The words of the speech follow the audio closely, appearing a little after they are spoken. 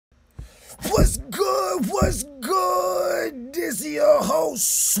What's good? What's good? This is your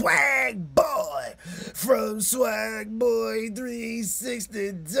host, Swag Boy, from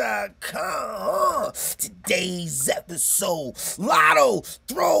swagboy360.com. Today's episode, Latto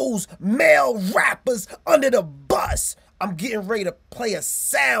throws male rappers under the bus. I'm getting ready to play a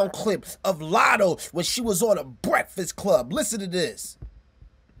sound clip of Latto when she was on a Breakfast Club. Listen to this.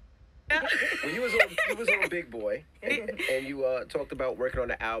 When you was on Big Boy, and you talked about working on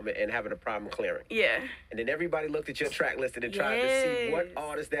the album and having a problem clearing. Yeah. And then everybody looked at your track list and tried to see what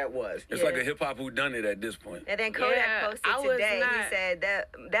artist that was. It's like a hip hop whodunit at this point. And then Kodak posted today, he said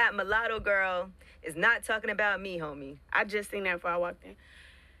that mulatto girl is not talking about me, homie. I just seen that before I walked in.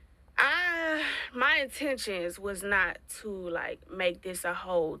 My intentions was not to like make this a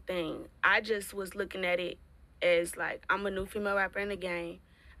whole thing. I just was looking at it as like, I'm a new female rapper in the game.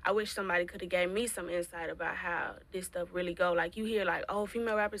 I wish somebody could have gave me some insight about how this stuff really go. Like, you hear, like, oh,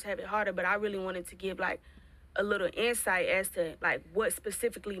 female rappers have it harder, but I really wanted to give, like, a little insight as to, like, what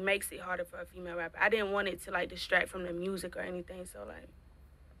specifically makes it harder for a female rapper. I didn't want it to, like, distract from the music or anything, so, like,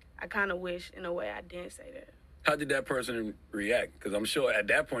 I kind of wish, in a way, I didn't say that. How did that person react? Because I'm sure at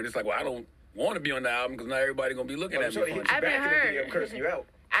that point, it's like, well, I don't want to be on the album because now everybody going to be looking at me. I haven't heard. Cursing you out.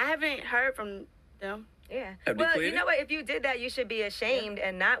 I haven't heard from them. Yeah. Have well, you know what? If you did that, you should be ashamed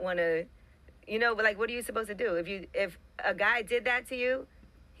and not want to, you know, like, what are you supposed to do? If a guy did that to you,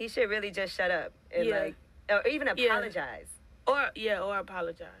 he should really just shut up and, like, or even apologize. Or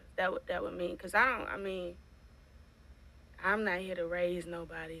apologize. That would mean, because I'm not here to raise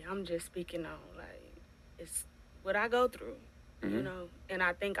nobody. I'm just speaking on, like, it's what I go through, you know? And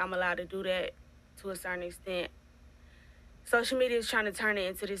I think I'm allowed to do that to a certain extent. Social media is trying to turn it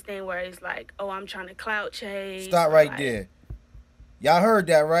into this thing where it's like, oh, I'm trying to clout chase. Stop right there. Y'all heard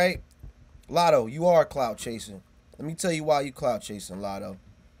that, right? Latto, you are clout chasing. Let me tell you why you clout chasing, Latto.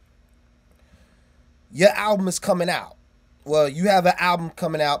 Your album is coming out. Well, you have an album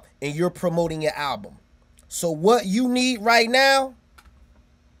coming out and you're promoting your album. So what you need right now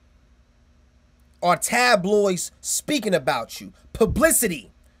are tabloids speaking about you. Publicity.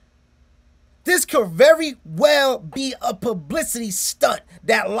 This could very well be a publicity stunt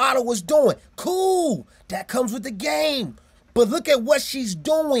that Latto was doing. Cool. That comes with the game. But look at what she's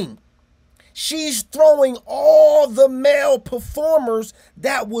doing. She's throwing all the male performers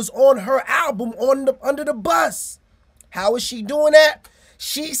that was on her album under the bus. How is she doing that?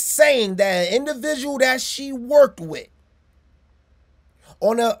 She's saying that an individual that she worked with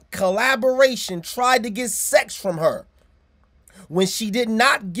on a collaboration tried to get sex from her. When she did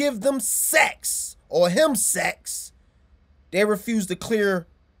not give them sex or him sex, they refused to clear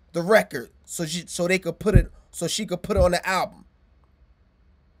the record so she could put it on the album.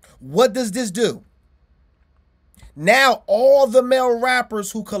 What does this do? Now all the male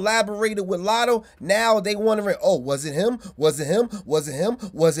rappers who collaborated with Latto, now they wondering, oh, was it him? Was it him? Was it him?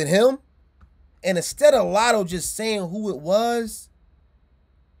 Was it him? And instead of Latto just saying who it was,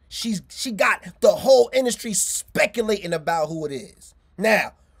 she got the whole industry speculating about who it is.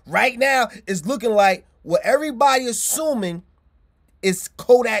 Now, right now, it's looking like what everybody assuming is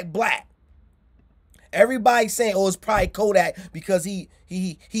Kodak Black. Everybody saying, oh, it's probably Kodak because he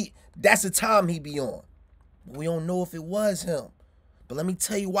that's the time he be on. But we don't know if it was him. But let me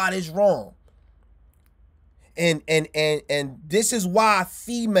tell you why this wrong. And this is why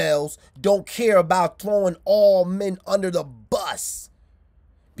females don't care about throwing all men under the bus.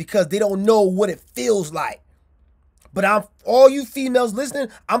 Because they don't know what it feels like. But all you females listening,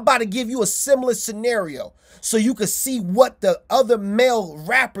 I'm about to give you a similar scenario so you can see what the other male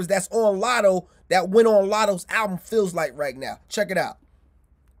rappers that's on Latto, that went on Latto's album, feels like right now. Check it out.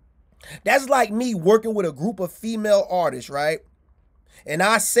 That's like me working with a group of female artists, right? And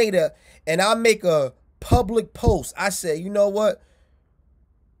I make a public post. I say, you know what?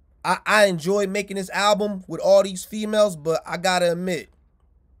 I enjoy making this album with all these females, but I gotta admit,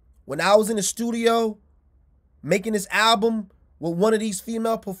 when I was in the studio making this album with one of these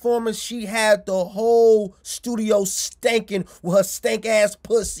female performers, she had the whole studio stinking with her stank ass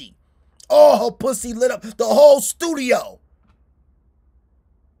pussy. All her pussy lit up the whole studio.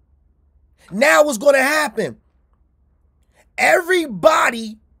 Now what's going to happen?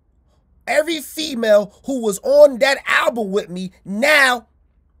 Everybody, every female who was on that album with me now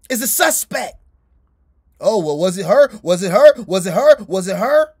is a suspect. Oh, well, was it her? Was it her? Was it her? Was it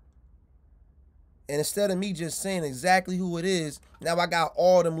her? And instead of me just saying exactly who it is, now I got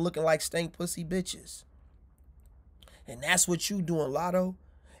all them looking like stank pussy bitches. And that's what you doing, Latto.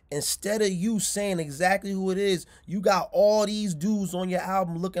 Instead of you saying exactly who it is, you got all these dudes on your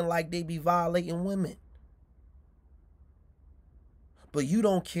album looking like they be violating women. But you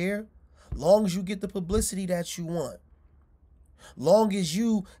don't care. Long as you get the publicity that you want. Long as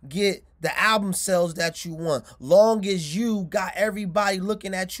you get the album sales that you want. Long as you got everybody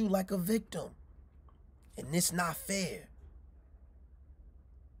looking at you like a victim. And it's not fair.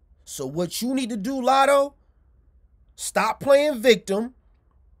 So what you need to do, Latto, stop playing victim.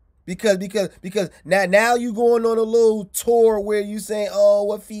 Because now you going on a little tour where you saying, oh,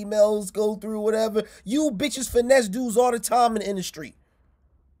 what females go through, whatever. You bitches finesse dudes all the time in the industry.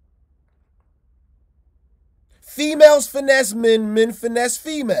 Females finesse men, men finesse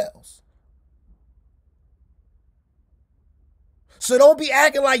females. So don't be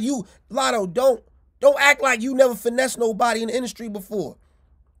acting like you, Latto, don't act like you never finessed nobody in the industry before.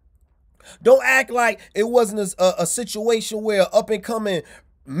 Don't act like it wasn't a situation where an up-and-coming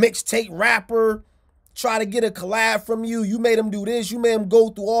mixtape rapper try to get a collab from you. You made him do this. You made him go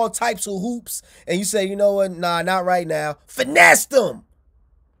through all types of hoops. And you say, you know what? Nah, not right now. Finesse them.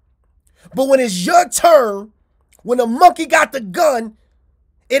 But when it's your turn, when the monkey got the gun,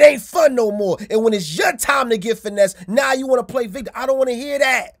 it ain't fun no more. And when it's your time to get finesse, now you want to play victim. I don't want to hear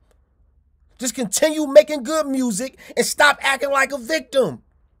that. Just continue making good music and stop acting like a victim.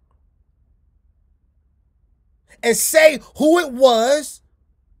 And say who it was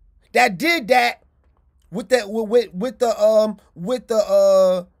that did that with the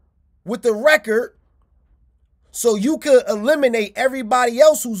record, so you could eliminate everybody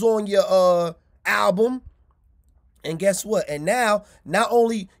else who's on your album. And guess what? And now, not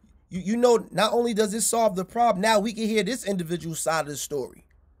only not only does it solve the problem, now we can hear this individual side of the story.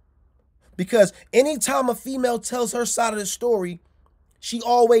 Because anytime a female tells her side of the story, she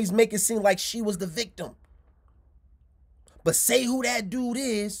always make it seem like she was the victim. But say who that dude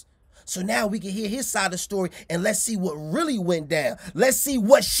is, so now we can hear his side of the story, and let's see what really went down. Let's see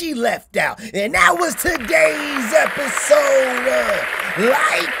what she left out. And that was today's episode.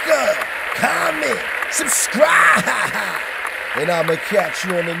 Like, comment, subscribe. And I'ma catch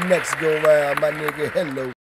you on the next go round, my nigga. Hello.